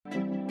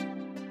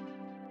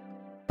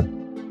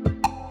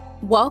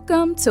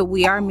Welcome to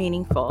We Are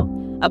Meaningful,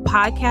 a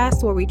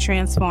podcast where we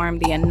transform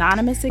the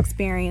anonymous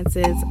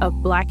experiences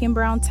of Black and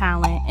Brown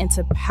talent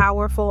into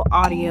powerful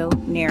audio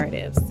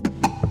narratives.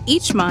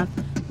 Each month,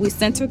 we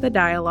center the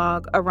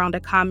dialogue around a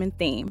common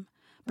theme,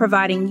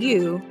 providing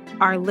you,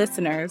 our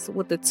listeners,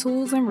 with the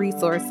tools and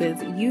resources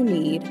you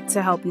need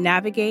to help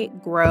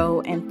navigate,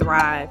 grow, and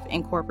thrive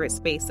in corporate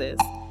spaces.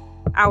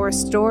 Our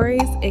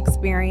stories,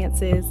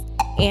 experiences,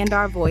 and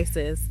our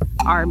voices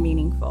are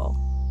meaningful.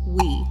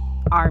 We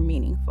are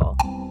meaningful.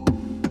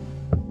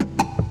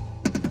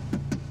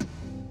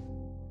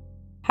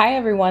 Hi,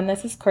 everyone.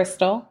 This is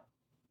Crystal.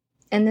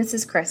 And this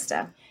is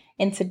Krista.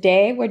 And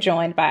today we're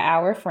joined by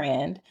our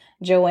friend,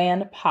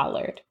 Joanne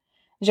Pollard.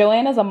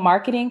 Joanne is a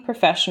marketing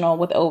professional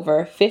with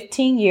over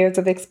 15 years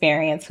of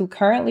experience who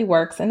currently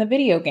works in the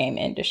video game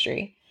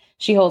industry.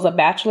 She holds a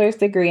bachelor's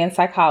degree in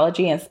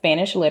psychology and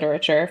Spanish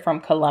literature from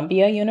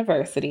Columbia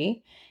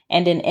University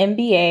and an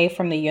MBA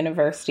from the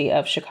University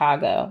of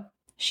Chicago.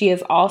 She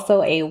is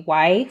also a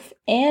wife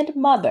and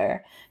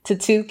mother to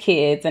 2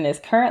 kids and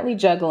is currently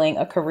juggling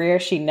a career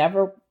she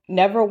never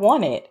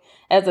wanted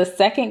as a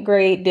second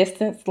grade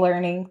distance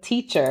learning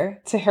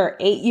teacher to her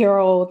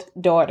 8-year-old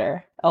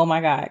daughter. Oh my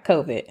God,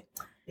 COVID.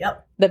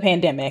 Yep. The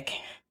pandemic.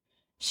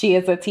 She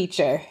is a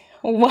teacher.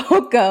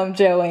 Welcome,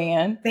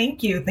 Joanne.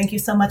 Thank you. Thank you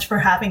so much for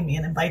having me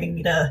and inviting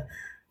me to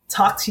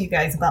talk to you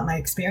guys about my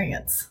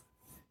experience.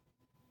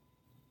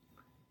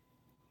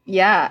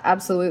 Yeah,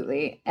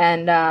 absolutely.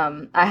 And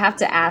I have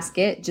to ask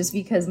it just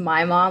because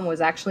my mom was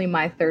actually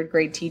my 3rd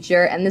grade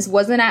teacher, and this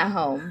wasn't at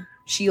home.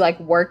 She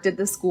worked at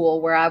the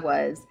school where I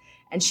was,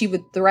 and she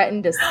would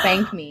threaten to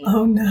spank me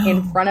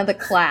in front of the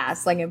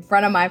class, in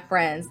front of my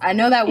friends. I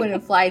know that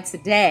wouldn't fly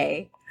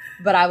today,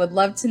 but I would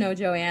love to know,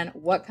 Joanne,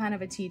 what kind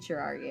of a teacher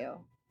are you?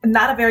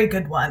 Not a very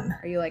good one.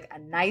 Are you a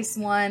nice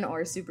one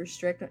or super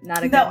strict?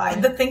 Not a good one?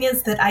 No, the thing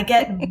is that I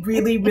get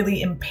really,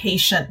 really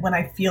impatient when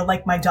I feel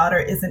like my daughter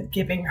isn't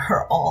giving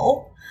her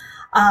all.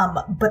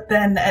 But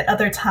then at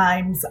other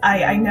times,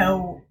 I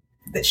know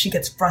that she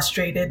gets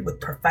frustrated with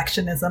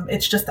perfectionism.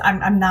 It's just,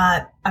 I'm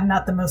not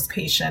the most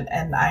patient.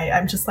 And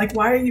I'm just like,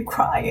 why are you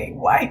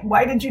crying?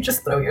 Why did you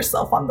just throw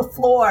yourself on the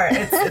floor?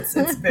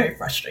 It's very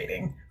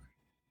frustrating.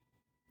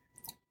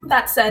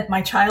 That said,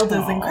 my child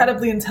is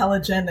incredibly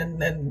intelligent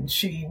and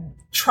she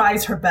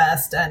tries her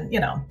best. And,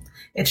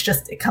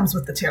 it comes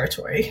with the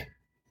territory.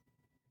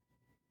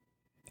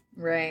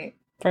 Right.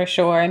 For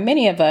sure. And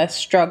many of us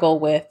struggle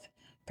with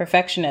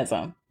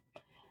perfectionism,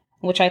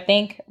 which I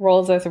think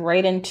rolls us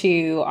right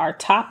into our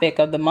topic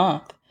of the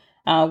month,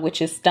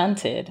 which is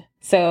stunted.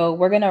 So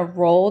we're going to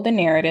roll the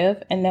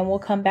narrative and then we'll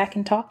come back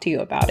and talk to you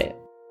about it.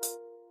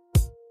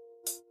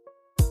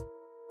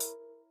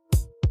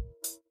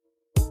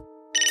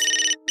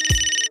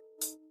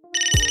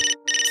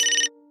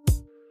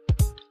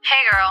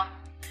 Hey girl.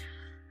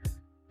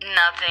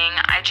 Nothing.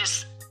 I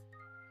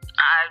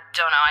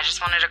don't know. I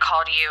just wanted to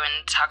call to you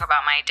and talk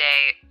about my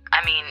day.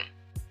 I mean,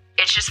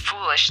 it's just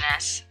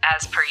foolishness,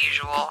 as per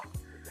usual.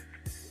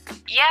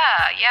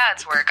 Yeah,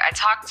 it's work. I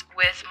talked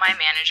with my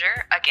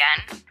manager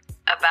again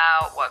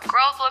about what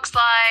growth looks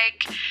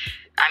like.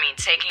 I mean,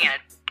 taking a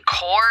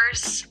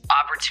course,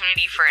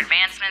 opportunity for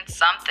advancement,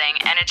 something,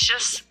 and it's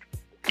just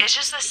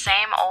the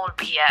same old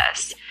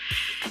BS.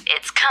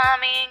 It's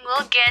coming,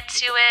 we'll get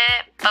to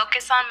it.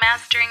 Focus on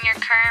mastering your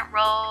current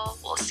role.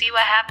 We'll see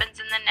what happens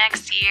in the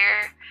next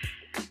year.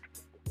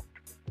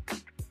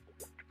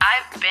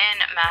 I've been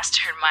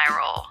mastered my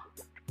role.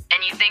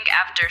 And you think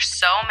after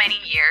so many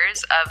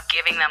years of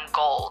giving them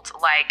gold,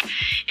 like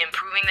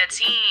improving the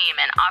team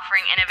and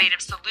offering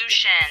innovative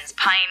solutions,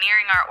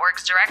 pioneering our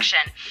org's direction,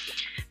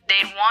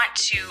 they'd want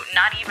to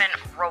not even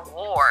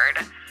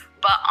reward,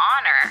 but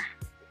honor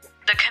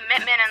the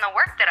commitment and the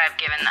work that I've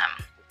given them.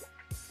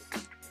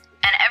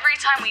 And every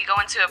time we go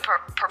into a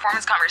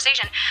performance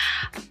conversation,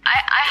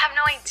 I have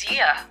no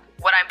idea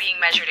what I'm being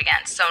measured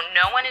against. So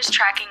no one is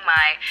tracking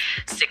my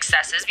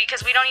successes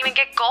because we don't even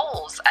get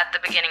goals at the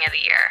beginning of the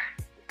year.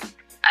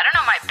 I don't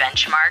know my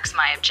benchmarks,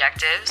 my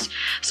objectives.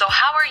 So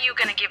how are you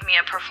going to give me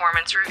a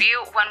performance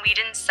review when we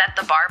didn't set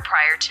the bar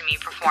prior to me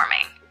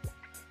performing?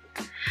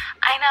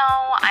 I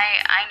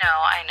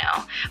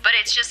know. But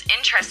it's just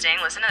interesting.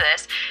 Listen to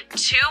this.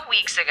 2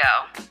 weeks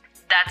ago,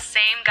 that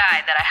same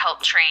guy that I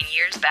helped train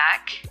years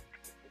back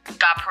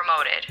got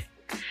promoted.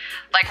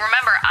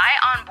 Remember, I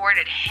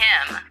onboarded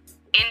him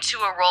into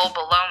a role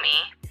below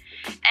me,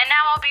 and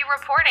now I'll be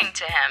reporting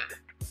to him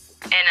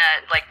in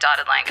a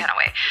dotted line kind of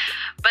way.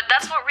 But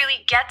that's what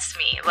really gets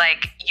me.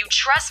 You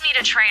trust me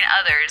to train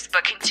others,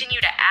 but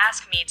continue to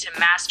ask me to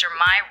master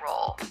my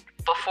role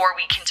before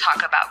we can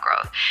talk about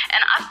growth.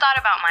 And I've thought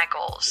about my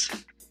goals.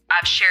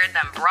 I've shared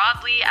them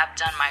broadly. I've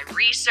done my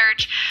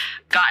research,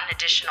 gotten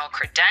additional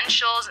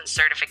credentials and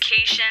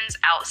certifications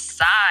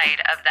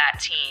outside of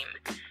that team.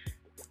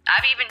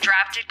 I've even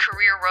drafted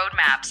career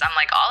roadmaps. I'm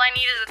all I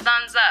need is a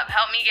thumbs up.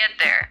 Help me get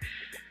there.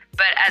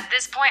 But at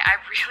this point, I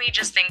really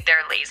just think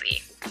they're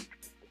lazy.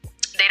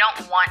 They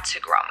don't want to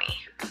grow me.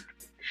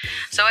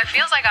 So it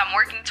feels like I'm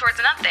working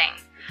towards nothing.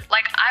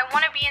 Like, I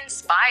want to be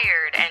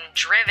inspired and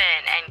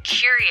driven and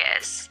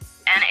curious.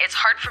 And it's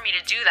hard for me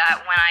to do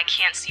that when I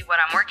can't see what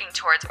I'm working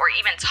towards or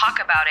even talk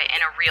about it in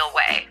a real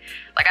way.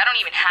 Like, I don't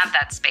even have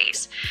that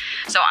space.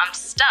 So I'm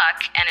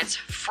stuck, and it's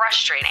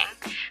frustrating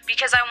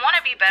because I want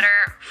to be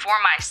better for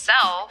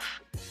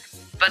myself,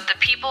 but the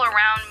people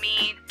around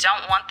me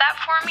don't want that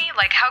for me.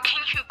 Like, how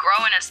can you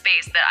grow in a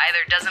space that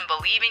either doesn't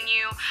believe in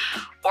you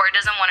or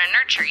doesn't want to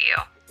nurture you?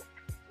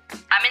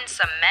 I'm in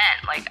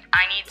cement. Like,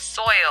 I need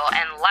soil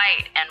and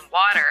light and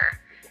water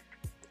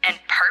and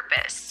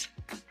purpose.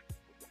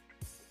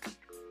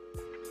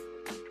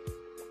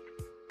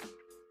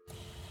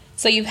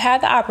 So you've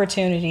had the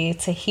opportunity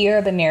to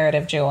hear the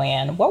narrative,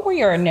 Joanne. What were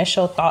your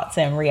initial thoughts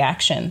and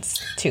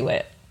reactions to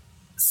it?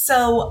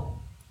 So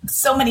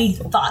many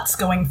thoughts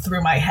going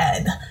through my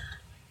head.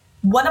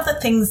 One of the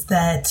things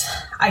that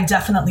I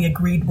definitely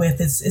agreed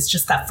with is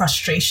just that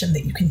frustration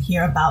that you can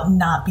hear about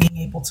not being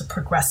able to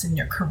progress in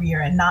your career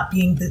and not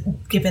being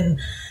given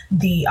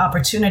the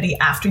opportunity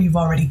after you've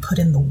already put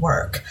in the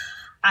work.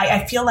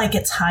 I feel like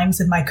at times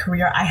in my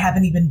career, I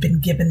haven't even been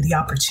given the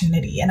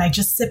opportunity. And I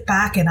just sit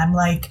back and I'm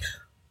like,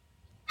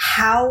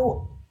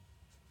 how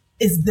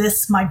is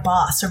this my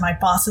boss or my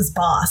boss's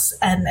boss?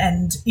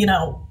 And you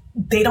know,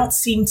 they don't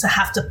seem to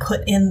have to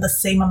put in the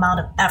same amount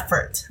of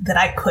effort that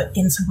I put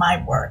into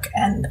my work.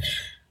 And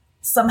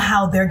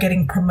somehow they're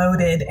getting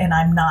promoted and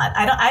I'm not.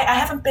 I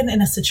haven't been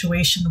in a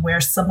situation where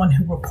someone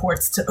who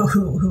reports to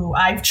who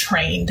I've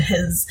trained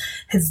has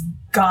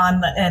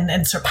gone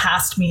and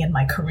surpassed me in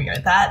my career.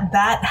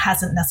 That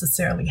hasn't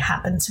necessarily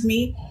happened to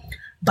me,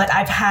 but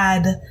I've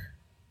had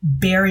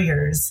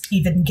barriers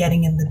even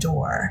getting in the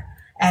door.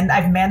 And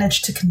I've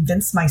managed to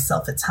convince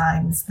myself at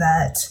times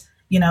that,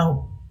 you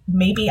know,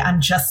 maybe I'm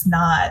just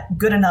not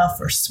good enough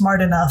or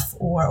smart enough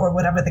or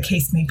whatever the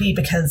case may be,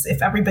 because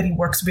if everybody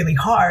works really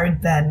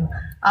hard, then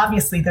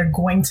obviously they're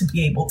going to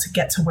be able to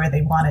get to where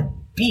they want to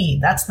be.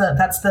 That's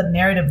the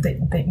narrative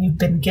that you've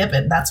been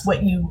given. That's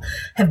what you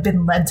have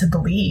been led to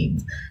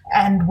believe.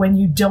 And when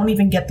you don't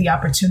even get the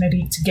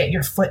opportunity to get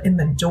your foot in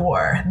the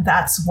door,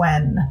 that's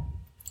when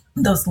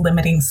those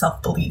limiting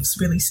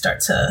self-beliefs really start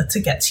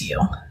to get to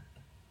you.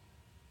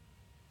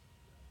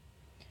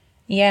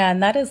 Yeah,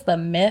 and that is the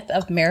myth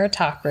of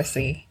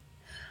meritocracy,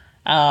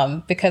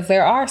 because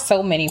there are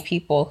so many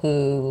people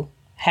who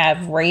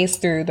have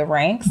raised through the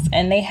ranks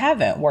and they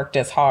haven't worked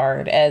as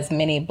hard as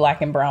many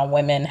Black and brown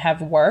women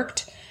have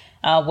worked,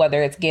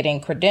 whether it's getting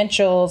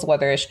credentials,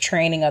 whether it's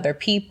training other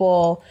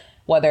people,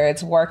 whether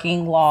it's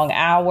working long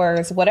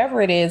hours, whatever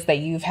it is that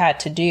you've had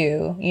to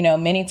do. You know,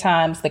 many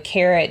times the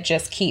carrot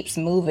just keeps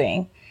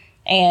moving.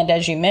 And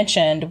as you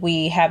mentioned,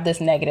 we have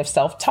this negative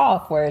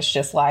self-talk where it's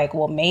just like,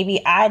 well,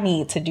 maybe I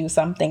need to do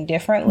something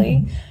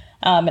differently.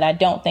 And I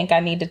don't think I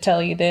need to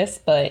tell you this,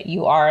 but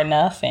you are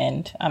enough.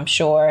 And I'm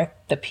sure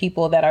the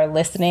people that are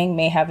listening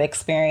may have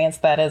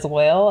experienced that as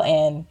well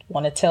and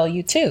want to tell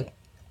you too,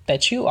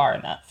 that you are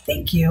enough.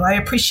 Thank you. I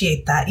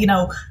appreciate that. You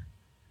know,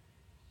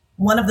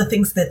 one of the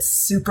things that's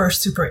super,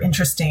 super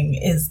interesting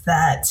is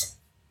that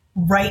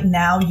right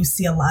now you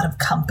see a lot of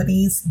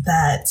companies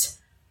that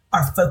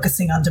are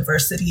focusing on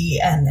diversity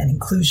and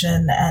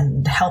inclusion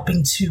and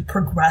helping to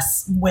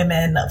progress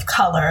women of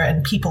color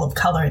and people of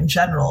color in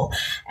general.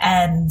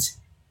 And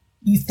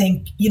you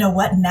think, you know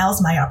what, now's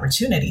my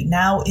opportunity.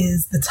 Now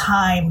is the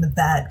time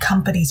that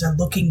companies are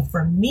looking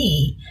for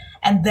me.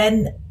 And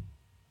then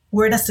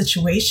we're in a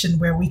situation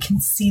where we can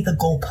see the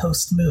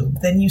goalpost move.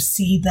 Then you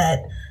see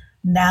that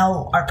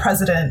now our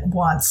president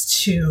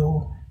wants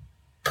to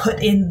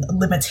put in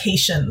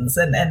limitations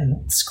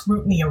and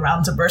scrutiny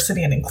around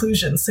diversity and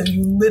inclusion. So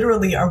you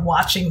literally are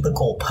watching the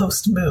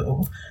goalpost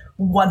move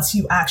once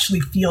you actually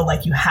feel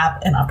like you have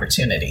an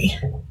opportunity.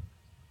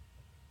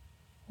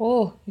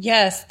 Oh,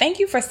 yes. Thank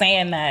you for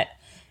saying that.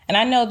 And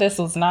I know this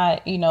was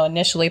not,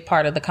 initially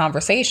part of the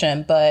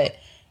conversation, but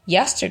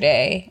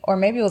yesterday, or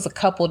maybe it was a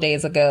couple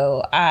days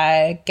ago,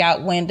 I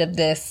got wind of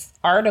this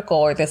article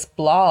or this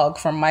blog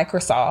from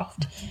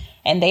Microsoft,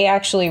 and they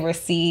actually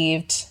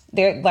received,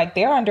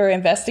 they're under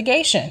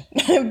investigation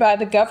by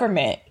the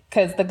government,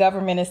 because the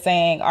government is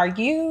saying, are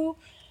you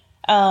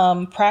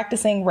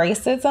practicing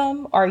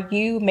racism? Are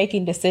you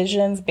making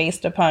decisions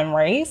based upon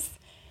race?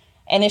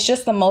 And it's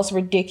just the most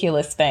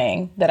ridiculous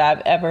thing that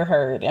I've ever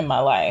heard in my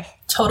life.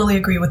 Totally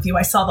agree with you.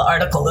 I saw the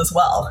article as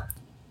well.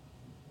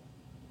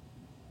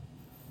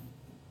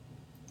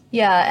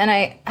 Yeah, and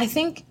I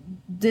think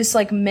this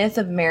myth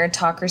of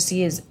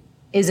meritocracy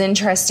is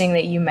interesting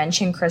that you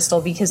mentioned,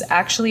 Crystal, because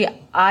actually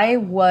I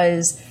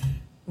was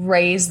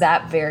raised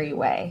that very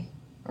way,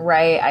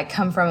 right? I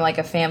come from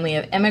a family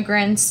of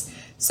immigrants.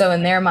 So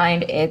in their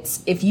mind,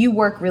 it's if you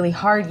work really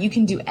hard, you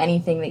can do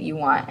anything that you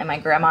want. And my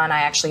grandma and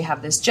I actually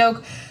have this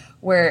joke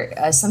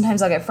where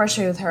sometimes I'll get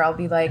frustrated with her. I'll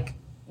be like,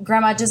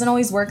 Grandma, it doesn't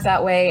always work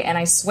that way. And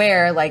I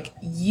swear,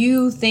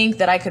 you think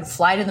that I could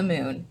fly to the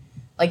moon.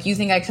 You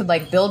think I could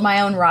build my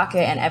own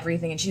rocket and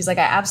everything. And she's like,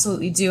 I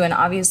absolutely do. And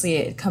obviously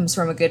it comes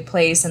from a good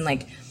place.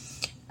 And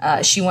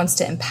she wants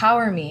to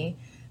empower me.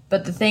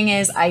 But the thing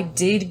is, I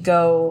did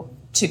go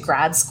to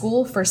grad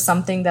school for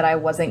something that I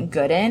wasn't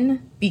good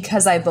in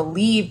because I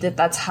believed that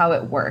that's how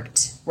it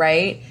worked,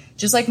 right?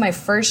 Just like my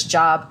first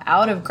job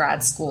out of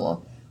grad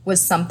school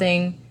was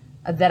something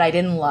that I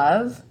didn't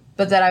love,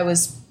 but that I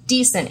was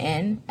decent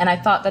in. And I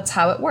thought that's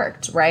how it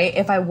worked, right?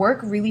 If I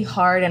work really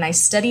hard and I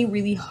study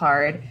really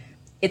hard,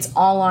 it's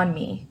all on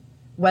me,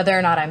 whether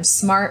or not I'm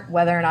smart,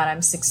 whether or not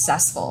I'm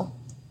successful.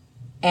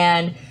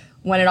 And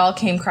when it all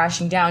came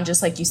crashing down,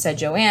 just like you said,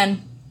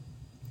 Joanne,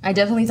 I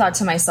definitely thought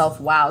to myself,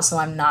 wow, so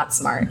I'm not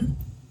smart.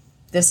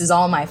 This is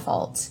all my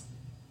fault.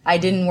 I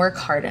didn't work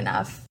hard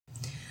enough.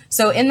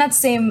 So in that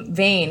same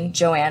vein,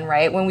 Joanne,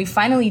 right, when we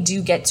finally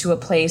do get to a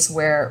place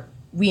where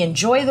we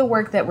enjoy the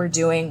work that we're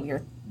doing,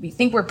 we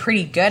think we're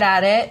pretty good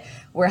at it,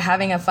 we're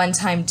having a fun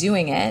time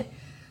doing it,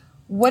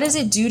 what does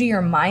it do to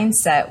your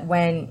mindset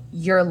when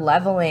your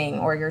leveling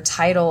or your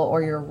title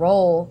or your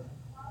role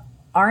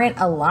aren't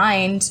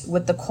aligned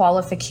with the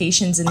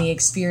qualifications and the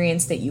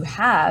experience that you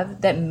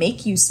have that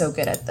make you so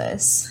good at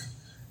this?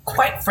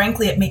 Quite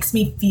frankly, it makes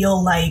me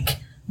feel like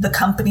the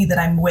company that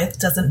I'm with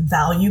doesn't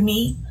value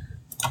me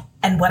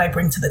and what I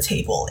bring to the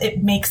table.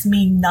 It makes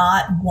me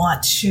not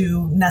want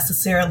to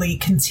necessarily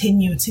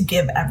continue to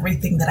give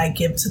everything that I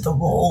give to the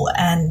role.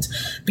 And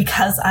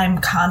because I'm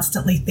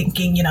constantly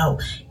thinking,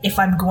 if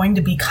I'm going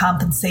to be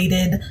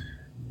compensated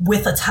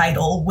with a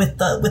title, with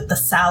the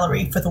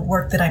salary for the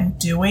work that I'm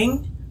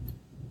doing,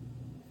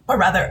 or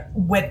rather,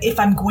 if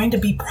I'm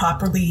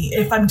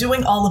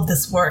doing all of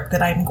this work,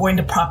 that I'm going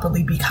to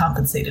properly be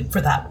compensated for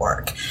that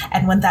work.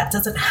 And when that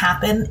doesn't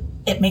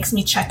happen, it makes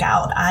me check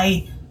out.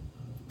 I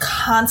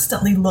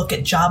constantly look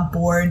at job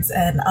boards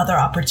and other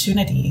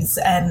opportunities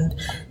and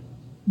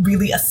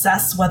really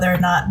assess whether or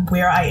not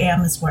where I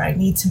am is where I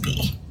need to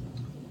be.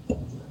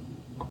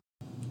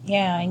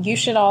 Yeah, and you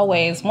should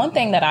always, one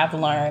thing that I've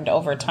learned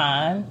over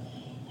time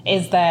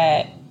is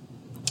that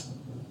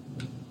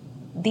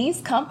these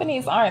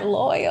companies aren't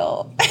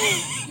loyal.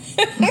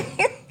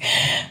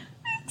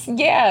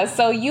 Yeah,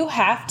 so you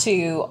have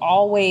to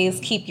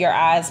always keep your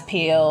eyes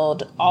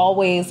peeled,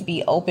 always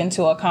be open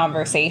to a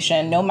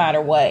conversation, no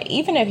matter what.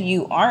 Even if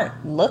you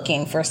aren't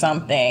looking for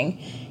something,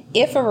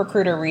 if a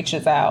recruiter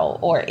reaches out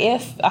or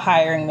if a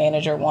hiring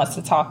manager wants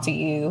to talk to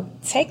you,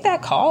 take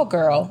that call,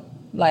 girl.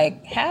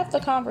 Like, have the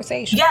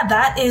conversation. Yeah,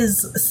 that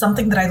is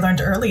something that I learned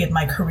early in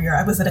my career.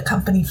 I was at a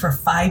company for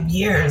 5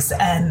 years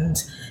and,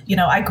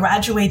 I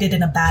graduated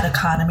in a bad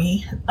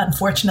economy.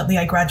 Unfortunately,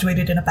 I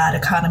graduated in a bad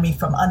economy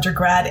from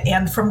undergrad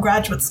and from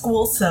graduate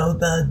school. So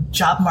the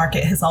job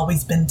market has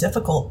always been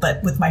difficult.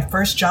 But with my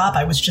first job,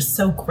 I was just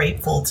so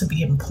grateful to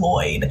be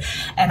employed.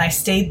 And I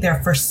stayed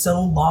there for so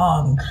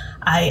long.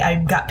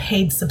 I got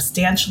paid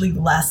substantially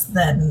less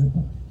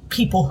than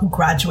people who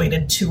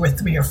graduated 2 or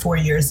 3 or 4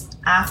 years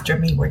after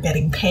me were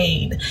getting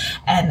paid.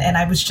 And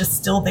I was just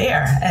still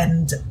there.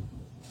 And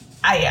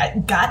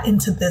I got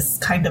into this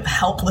kind of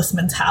helpless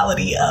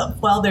mentality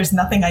of, well, there's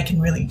nothing I can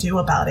really do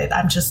about it.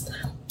 I'm just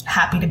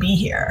happy to be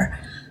here.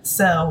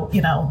 So,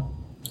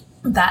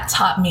 that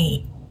taught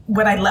me,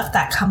 when I left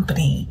that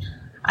company,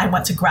 I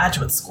went to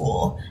graduate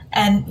school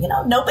and,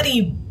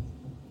 nobody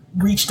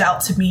reached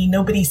out to me.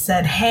 Nobody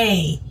said,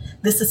 hey,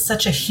 this is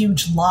such a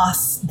huge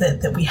loss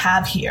that we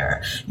have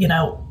here.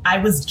 I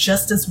was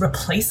just as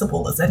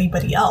replaceable as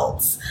anybody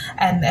else.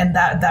 And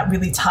that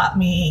really taught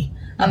me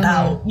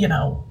about,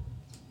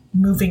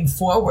 moving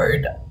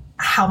forward,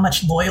 how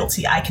much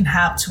loyalty I can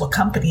have to a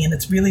company. And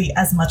it's really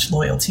as much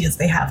loyalty as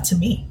they have to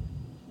me.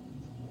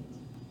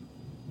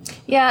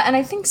 Yeah, and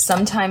I think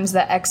sometimes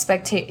the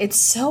it's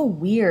so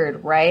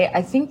weird, right?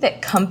 I think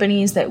that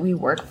companies that we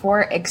work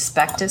for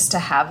expect us to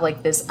have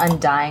like this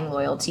undying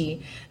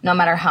loyalty, no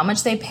matter how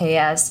much they pay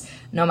us,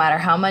 no matter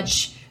how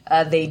much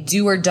they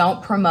do or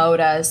don't promote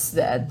us,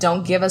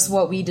 don't give us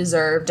what we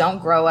deserve, don't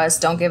grow us,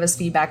 don't give us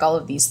feedback, all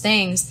of these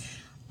things.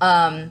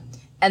 And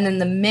then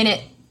the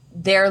minute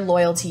their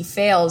loyalty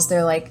fails,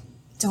 they're like,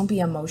 don't be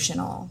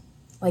emotional.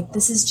 Like,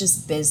 this is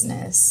just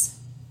business.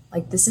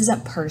 Like, this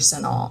isn't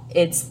personal.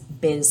 It's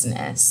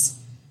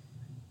business.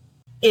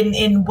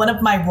 In one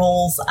of my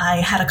roles, I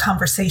had a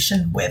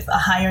conversation with a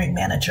hiring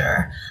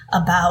manager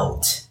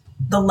about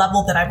the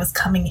level that I was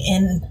coming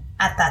in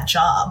at that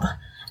job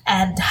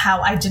and how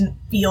I didn't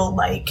feel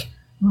like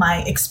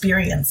my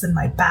experience and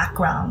my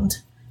background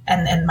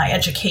and my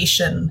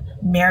education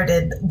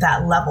merited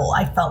that level.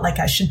 I felt like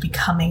I should be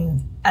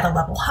coming at a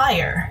level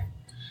higher.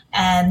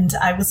 And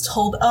I was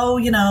told,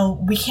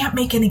 we can't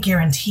make any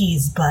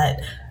guarantees, but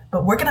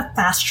we're going to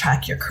fast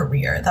track your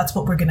career. That's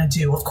what we're going to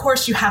do. Of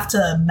course, you have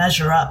to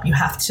measure up, you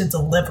have to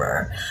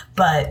deliver,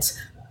 but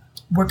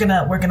we're going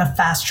to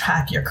fast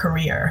track your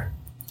career.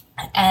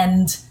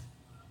 And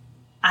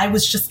I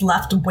was just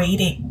left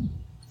waiting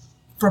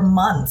for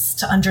months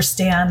to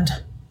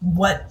understand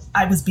what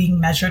I was being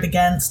measured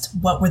against,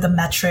 what were the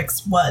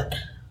metrics, what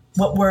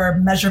were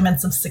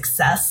measurements of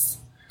success.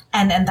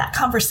 And that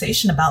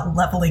conversation about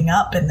leveling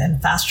up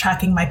and fast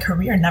tracking my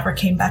career never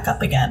came back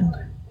up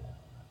again.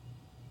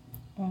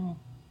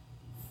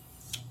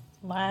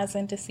 Lies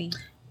and deceit.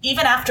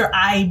 Even after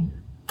I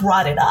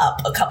brought it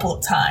up a couple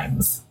of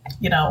times,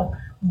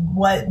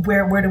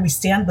 where do we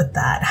stand with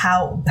that?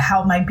 How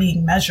am I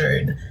being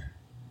measured?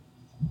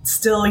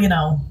 Still,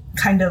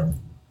 kind of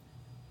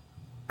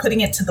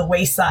putting it to the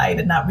wayside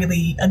and not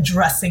really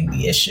addressing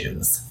the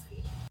issues.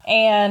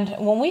 And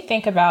when we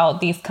think about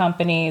these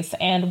companies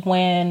and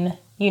when,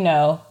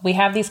 we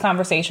have these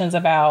conversations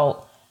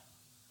about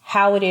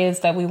how it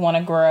is that we want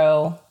to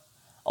grow,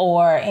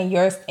 or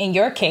in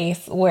your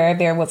case, where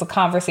there was a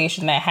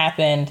conversation that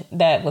happened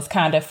that was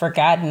kind of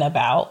forgotten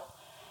about,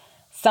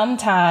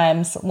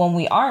 sometimes when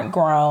we aren't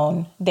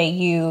grown, they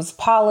use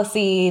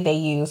policy, they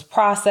use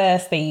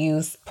process, they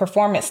use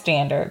performance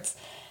standards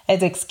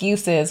as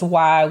excuses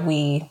why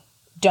we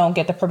don't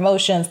get the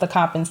promotions, the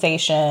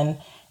compensation,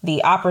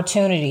 the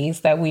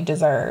opportunities that we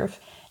deserve.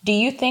 Do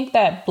you think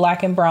that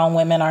Black and brown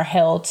women are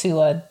held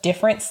to a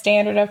different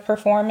standard of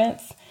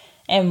performance?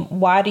 And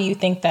why do you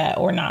think that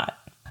or not?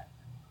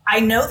 I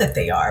know that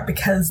they are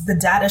because the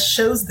data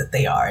shows that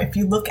they are. If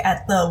you look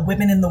at the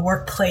Women in the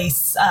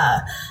Workplace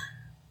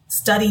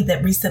study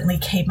that recently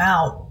came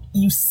out,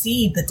 you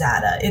see the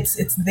data.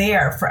 It's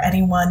there for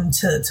anyone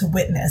to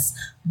witness.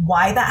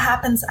 Why that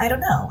happens, I don't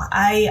know.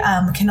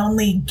 I can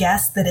only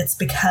guess that it's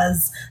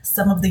because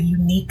some of the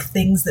unique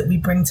things that we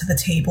bring to the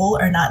table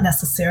are not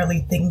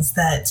necessarily things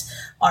that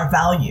are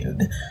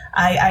valued.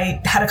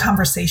 I had a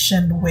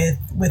conversation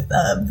with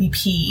a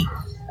VP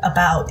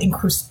about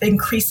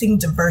increasing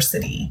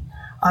diversity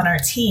on our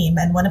team.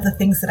 And one of the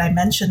things that I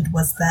mentioned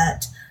was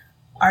that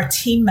our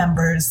team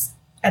members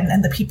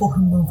and the people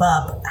who move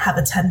up have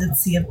a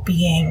tendency of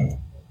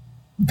being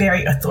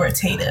very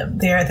authoritative.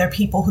 They're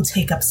people who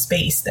take up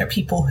space. They're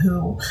people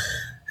who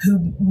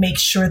make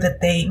sure that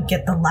they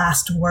get the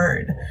last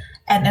word.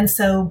 And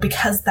so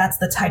because that's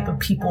the type of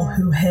people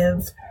who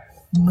have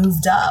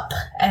moved up,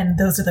 and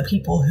those are the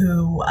people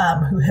who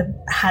have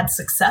had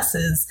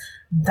successes,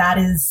 that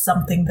is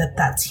something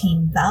that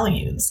team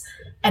values.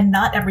 And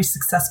not every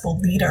successful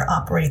leader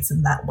operates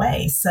in that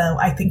way. So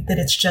I think that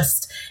it's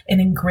just an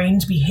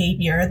ingrained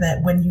behavior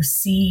that when you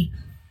see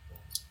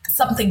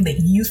something that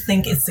you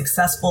think is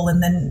successful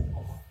and then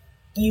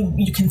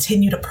you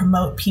continue to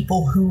promote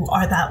people who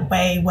are that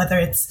way, whether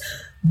it's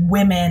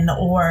women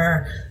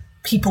or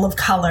people of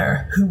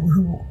color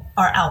who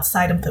are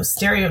outside of those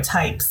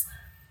stereotypes,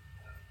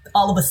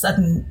 all of a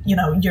sudden,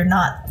 you're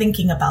not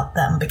thinking about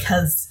them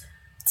because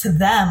to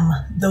them,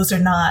 those are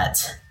not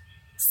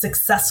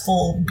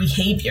successful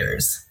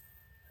behaviors.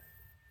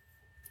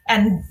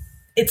 And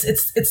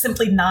it's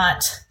simply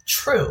not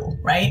true,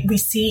 right? We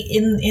see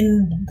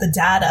in the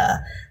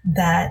data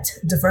that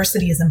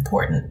diversity is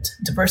important.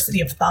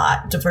 Diversity of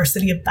thought,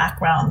 diversity of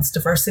backgrounds,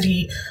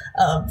 diversity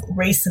of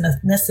race and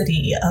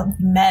ethnicity, of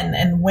men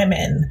and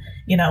women.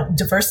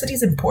 Diversity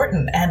is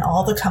important, and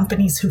all the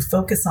companies who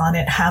focus on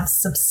it have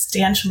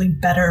substantially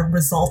better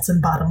results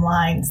and bottom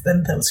lines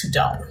than those who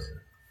don't.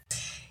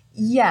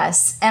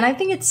 Yes. And I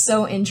think it's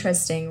so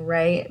interesting,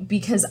 right?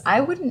 Because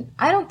I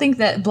don't think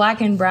that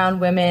Black and brown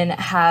women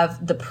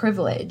have the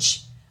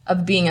privilege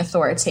of being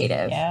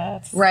authoritative,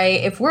 yes.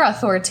 Right? If we're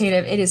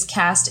authoritative, it is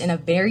cast in a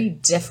very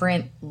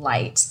different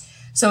light.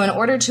 So in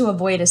order to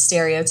avoid a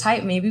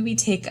stereotype, maybe we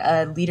take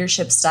a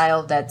leadership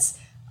style that's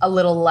a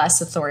little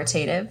less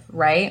authoritative,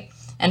 right?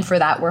 And for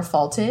that, we're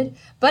faulted.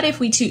 But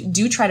if we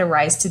do try to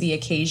rise to the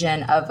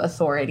occasion of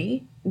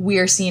authority,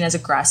 we're seen as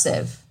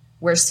aggressive.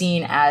 We're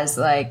seen as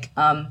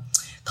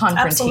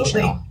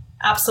confrontational.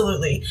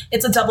 Absolutely.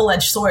 It's a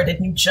double-edged sword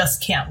and you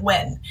just can't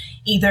win.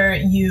 Either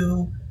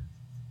you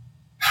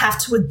have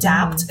to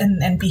adapt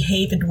and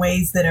behave in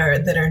ways that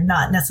are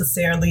not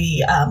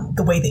necessarily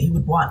the way that you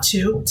would want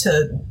to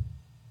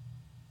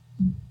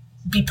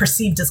be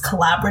perceived as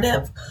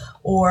collaborative,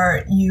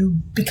 or you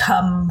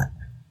become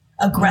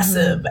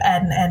aggressive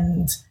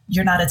and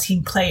you're not a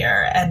team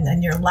player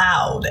and you're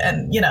loud.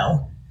 And,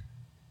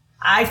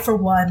 I, for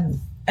one,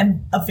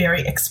 am a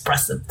very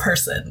expressive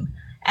person.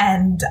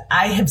 And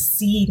I have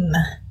seen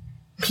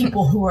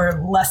people who are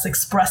less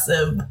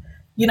expressive.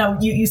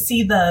 You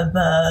see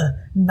the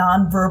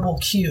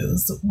nonverbal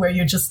cues where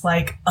you're just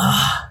like,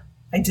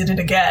 I did it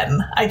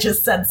again. I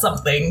just said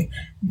something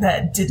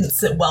that didn't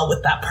sit well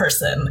with that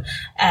person.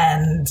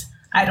 And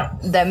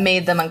that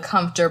made them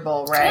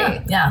uncomfortable,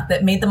 right? Yeah,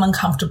 that made them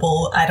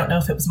uncomfortable. I don't know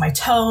if it was my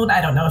tone.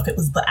 I don't know if it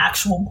was the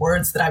actual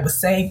words that I was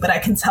saying, but I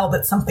can tell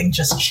that something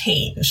just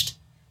changed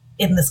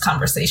in this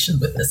conversation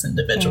with this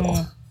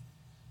individual.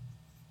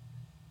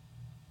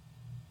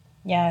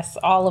 Yes,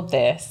 all of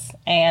this.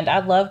 And I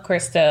love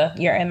Krista.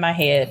 You're in my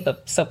head,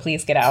 so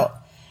please get out.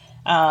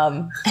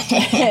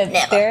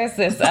 There's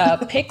this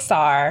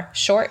Pixar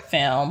short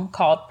film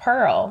called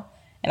Pearl.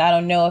 And I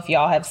don't know if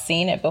y'all have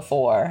seen it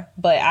before,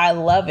 but I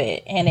love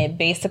it. And it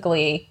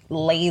basically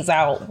lays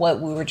out what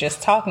we were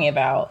just talking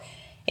about,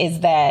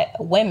 is that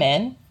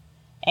women,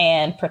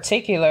 and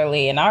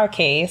particularly in our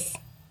case,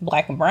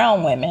 Black and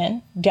brown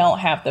women, don't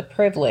have the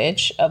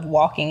privilege of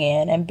walking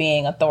in and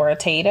being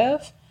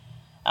authoritative.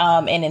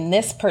 And in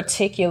this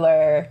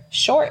particular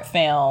short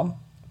film,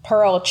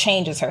 Pearl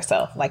changes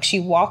herself. Like, she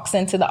walks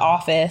into the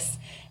office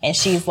and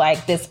she's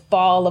like this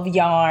ball of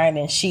yarn,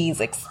 and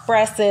she's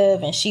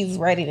expressive, and she's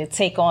ready to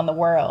take on the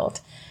world.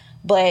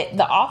 But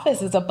the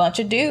office is a bunch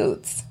of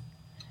dudes,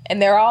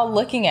 and they're all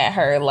looking at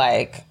her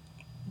like,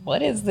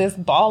 what is this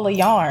ball of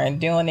yarn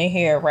doing in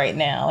here right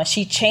now? And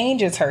she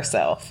changes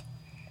herself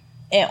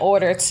in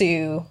order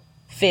to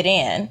fit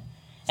in.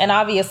 And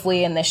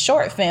obviously in this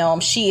short film,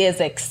 she is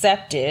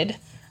accepted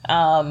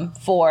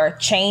for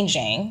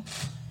changing.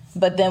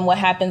 But then what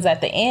happens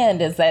at the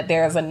end is that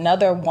there's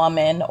another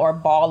woman or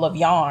ball of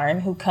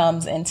yarn who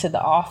comes into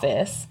the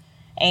office.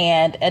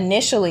 And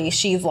initially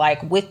she's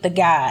like with the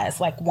guys,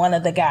 like one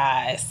of the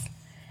guys.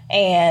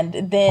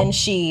 And then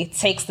she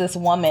takes this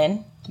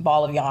woman,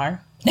 ball of yarn,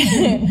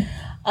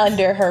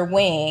 under her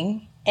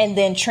wing, and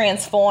then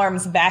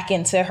transforms back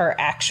into her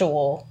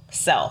actual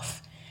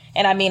self.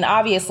 And I mean,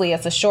 obviously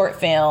it's a short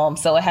film,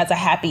 so it has a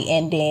happy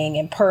ending,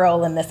 and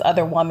Pearl and this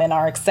other woman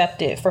are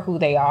accepted for who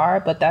they are,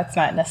 but that's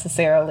not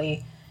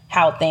necessarily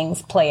how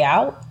things play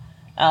out,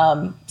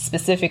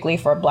 specifically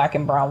for Black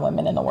and brown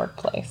women in the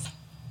workplace.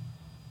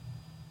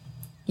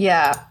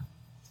 Yeah.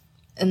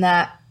 And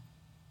that,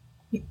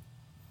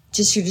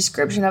 just your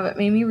description of it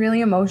made me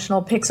really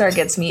emotional. Pixar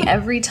gets me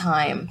every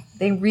time.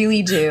 They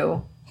really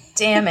do.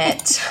 Damn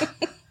it.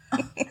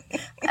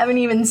 I haven't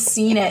even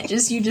seen it.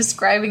 Just you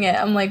describing it.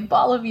 I'm like,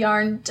 ball of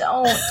yarn,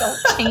 don't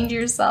change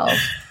yourself.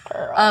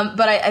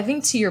 But I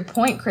think to your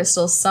point,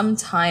 Crystal,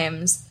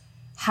 sometimes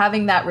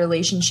having that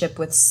relationship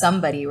with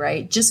somebody,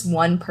 right? Just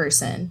one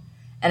person,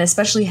 and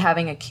especially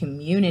having a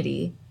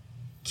community,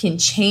 can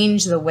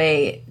change the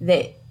way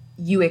that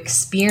you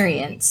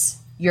experience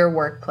your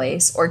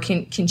workplace, or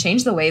can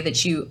change the way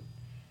that you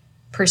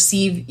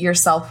perceive your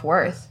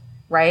self-worth,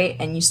 right?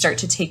 And you start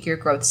to take your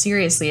growth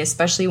seriously,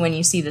 especially when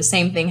you see the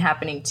same thing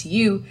happening to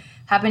you,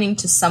 happening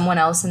to someone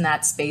else in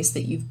that space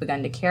that you've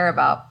begun to care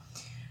about.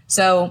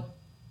 So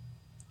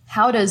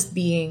how does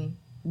being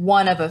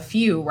one of a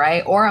few,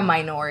 right, or a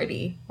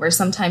minority, where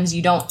sometimes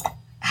you don't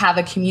have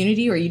a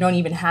community or you don't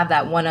even have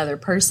that one other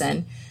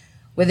person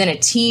within a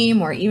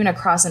team or even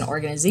across an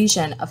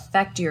organization,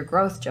 affect your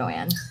growth,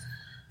 Joanne?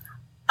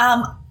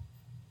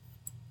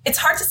 It's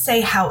hard to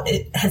say how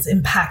it has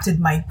impacted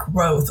my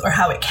growth or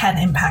how it can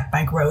impact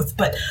my growth.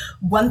 But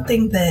one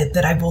thing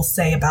that I will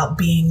say about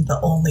being the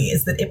only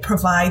is that it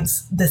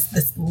provides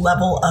this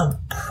level of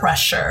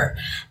pressure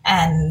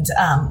and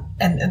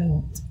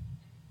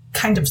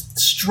kind of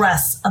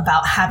stress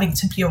about having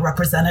to be a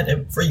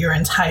representative for your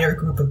entire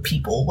group of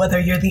people. Whether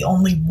you're the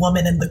only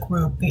woman in the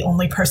group, the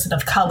only person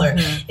of color,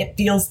 it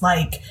feels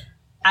like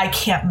I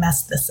can't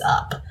mess this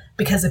up,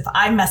 because if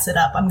I mess it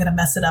up, I'm going to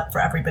mess it up for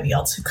everybody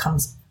else who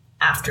comes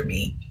after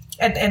me.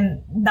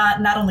 And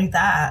not only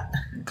that,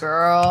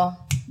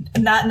 girl,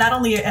 not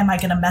only am I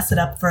going to mess it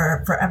up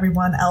for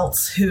everyone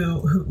else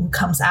who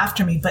comes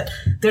after me, but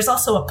there's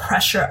also a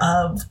pressure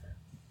of,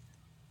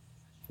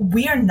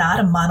 we are not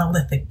a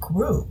monolithic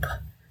group.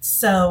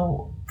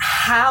 So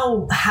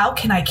how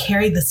can I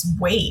carry this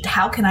weight?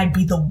 How can I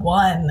be the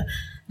one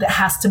that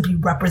has to be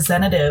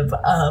representative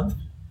of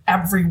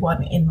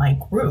everyone in my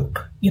group?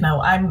 You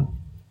know,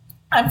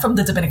 I'm from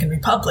the Dominican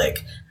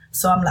Republic,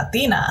 so I'm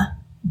Latina,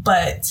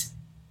 but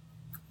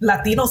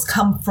Latinos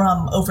come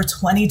from over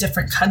 20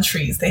 different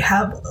countries. They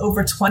have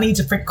over 20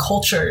 different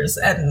cultures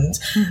and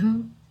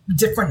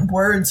different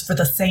words for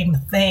the same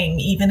thing,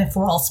 even if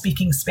we're all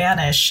speaking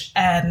Spanish.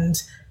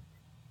 And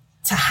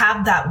to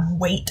have that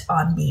weight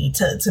on me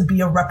to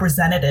be a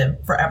representative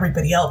for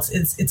everybody else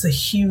it's a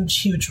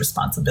huge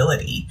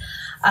responsibility.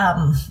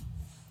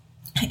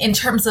 In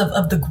terms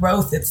of the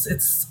growth,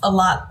 it's a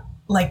lot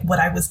like what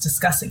I was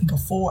discussing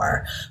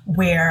before,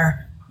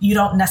 where you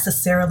don't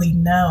necessarily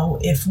know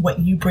if what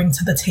you bring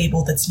to the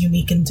table that's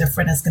unique and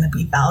different is going to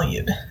be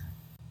valued.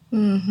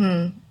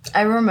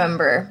 I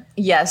remember.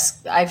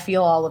 Yes, I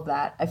feel all of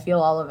that. I feel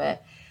all of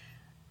it.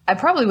 I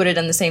probably would have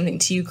done the same thing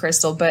to you,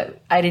 Crystal,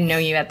 but I didn't know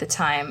you at the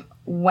time.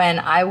 When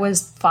I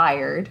was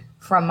fired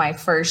from my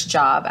first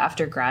job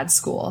after grad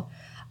school,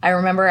 I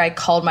remember I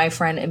called my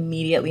friend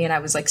immediately and I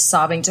was like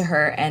sobbing to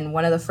her. And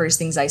one of the first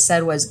things I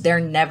said was, they're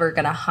never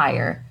going to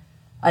hire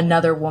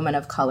another woman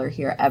of color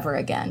here ever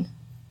again.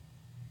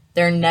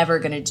 They're never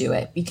going to do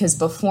it, because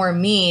before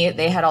me,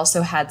 they had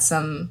also had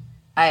some,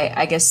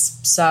 I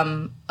guess,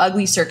 some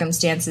ugly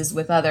circumstances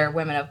with other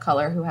women of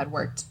color who had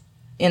worked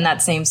in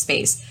that same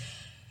space.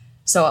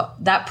 So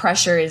that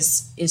pressure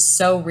is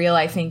so real,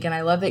 I think. And I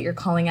love that you're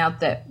calling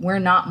out that we're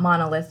not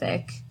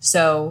monolithic.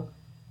 So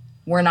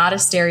we're not a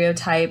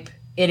stereotype.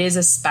 It is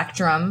a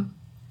spectrum.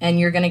 And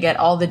you're going to get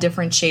all the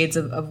different shades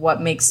of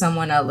what makes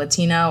someone a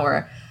Latina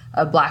or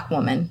a Black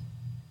woman.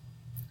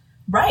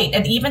 Right.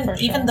 And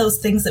even those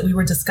things that we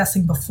were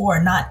discussing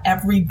before, not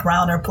every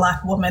brown or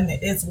Black woman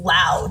is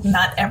loud.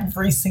 Not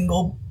every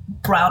single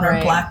brown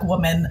or Black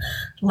woman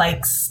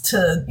likes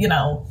to,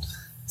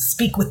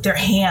 speak with their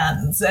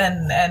hands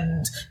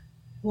and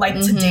like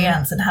to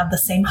dance and have the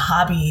same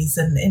hobbies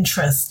and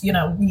interests.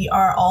 We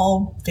are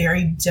all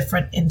very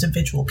different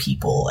individual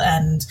people,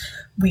 and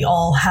we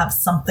all have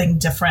something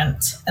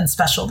different and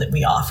special that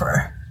we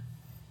offer.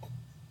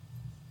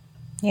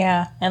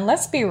 Yeah. And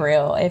let's be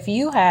real. If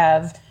you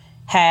have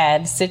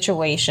had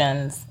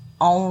situations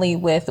only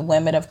with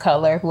women of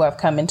color who have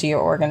come into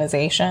your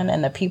organization,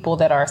 and the people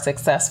that are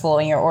successful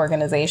in your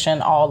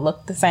organization all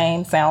look the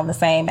same, sound the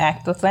same,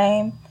 act the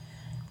same,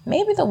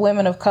 maybe the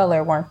women of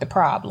color weren't the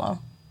problem.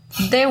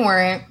 They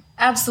weren't.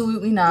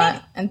 Absolutely not.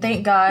 Yeah. And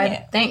thank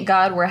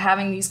God we're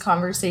having these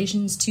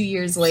conversations 2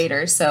 years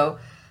later. So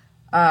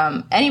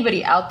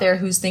anybody out there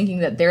who's thinking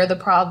that they're the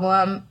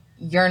problem,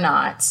 you're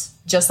not.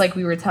 Just like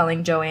we were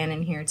telling Joanne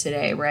in here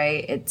today,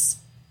 right?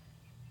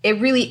 It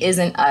really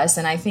isn't us.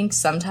 And I think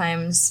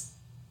sometimes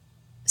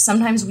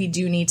we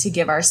do need to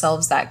give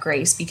ourselves that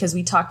grace, because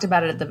we talked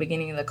about it at the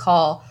beginning of the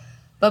call,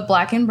 but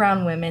Black and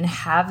brown women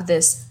have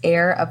this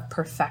air of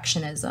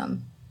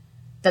perfectionism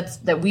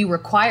that we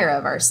require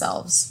of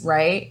ourselves,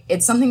 right?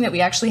 It's something that we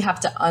actually have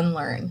to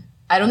unlearn.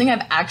 I don't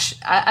think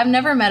I've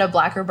never met a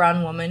Black or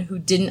brown woman who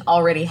didn't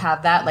already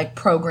have that like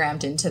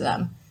programmed into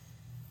them,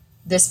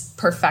 this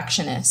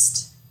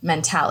perfectionist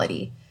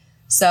mentality.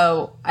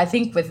 So I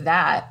think with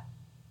that,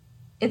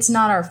 it's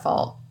not our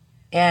fault.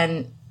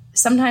 And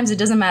sometimes it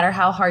doesn't matter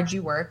how hard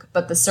you work,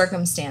 but the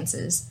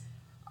circumstances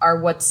are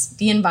what's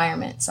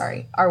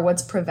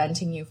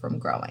preventing you from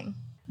growing.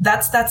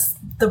 That's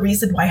the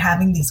reason why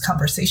having these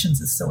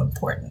conversations is so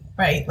important,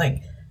 right?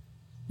 Like,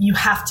 you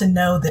have to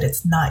know that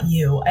it's not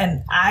you.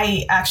 And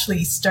I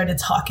actually started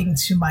talking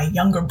to my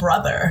younger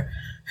brother,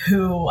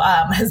 who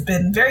has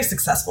been very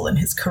successful in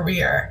his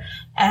career.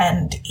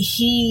 And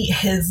he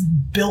has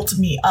built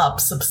me up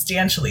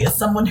substantially. As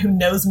someone who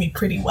knows me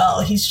pretty well,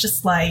 he's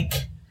just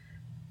like,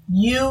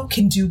 you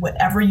can do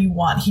whatever you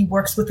want. He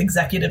works with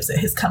executives at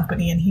his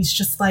company, and he's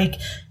just like,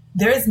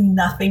 there is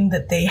nothing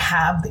that they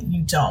have that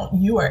you don't.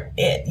 You are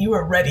it. You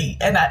are ready.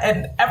 And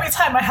every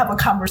time I have a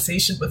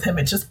conversation with him,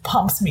 it just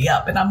pumps me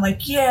up. And I'm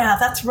like, yeah,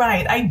 that's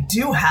right. I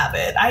do have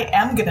it. I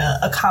am going to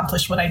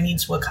accomplish what I need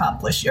to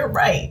accomplish. You're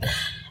right.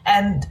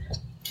 And,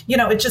 you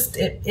know,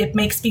 it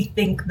makes me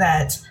think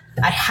that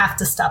I have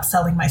to stop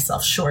selling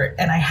myself short,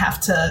 and I have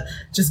to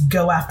just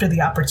go after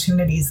the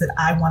opportunities that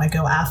I want to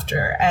go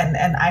after.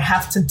 And I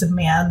have to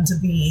demand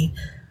the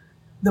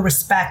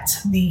respect,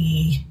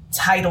 the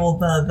title,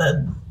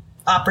 the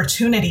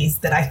opportunities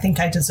that I think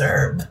I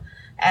deserve.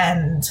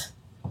 And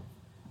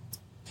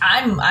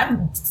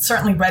I'm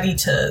certainly ready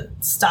to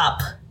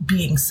stop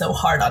being so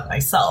hard on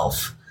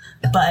myself.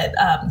 But,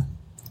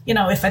 you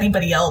know, if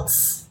anybody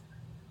else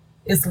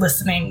is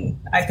listening,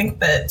 I think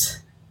that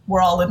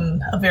we're all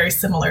in a very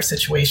similar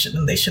situation,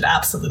 and they should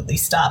absolutely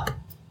stop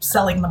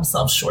selling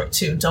themselves short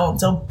too.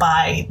 Don't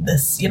buy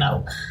this, you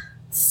know,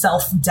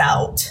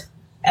 self-doubt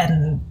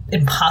and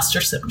imposter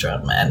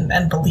syndrome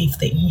and belief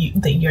that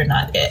you're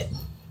not it.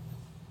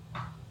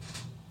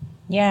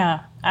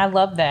 Yeah, I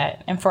love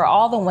that. And for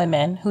all the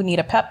women who need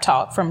a pep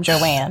talk from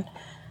Joanne,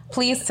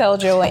 please tell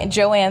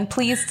Joanne,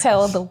 please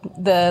tell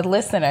the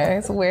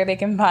listeners where they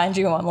can find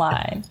you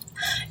online.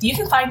 You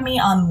can find me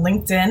on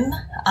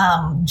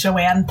LinkedIn,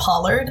 Joanne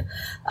Pollard.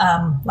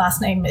 Last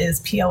name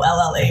is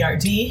Pollard,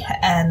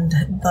 and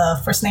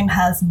the first name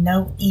has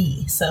no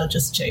E, so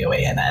just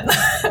Joann.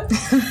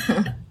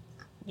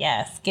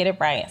 Yes, get it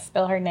right.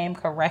 Spell her name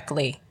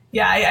correctly.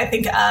 Yeah, I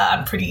think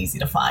I'm pretty easy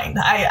to find.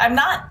 I'm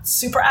not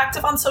super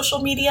active on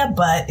social media,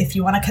 but if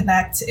you want to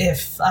connect,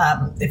 if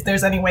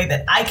there's any way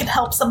that I can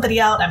help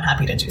somebody out, I'm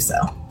happy to do so.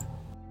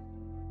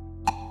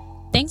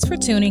 Thanks for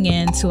tuning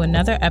in to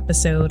another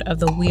episode of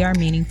the We Are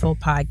Meaningful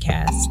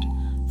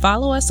podcast.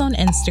 Follow us on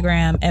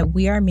Instagram at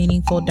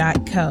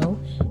wearemeaningful.co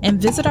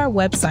and visit our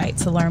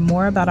website to learn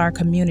more about our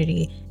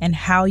community and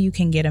how you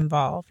can get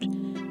involved.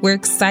 We're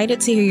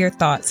excited to hear your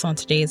thoughts on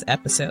today's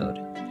episode.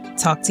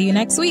 Talk to you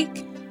next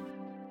week.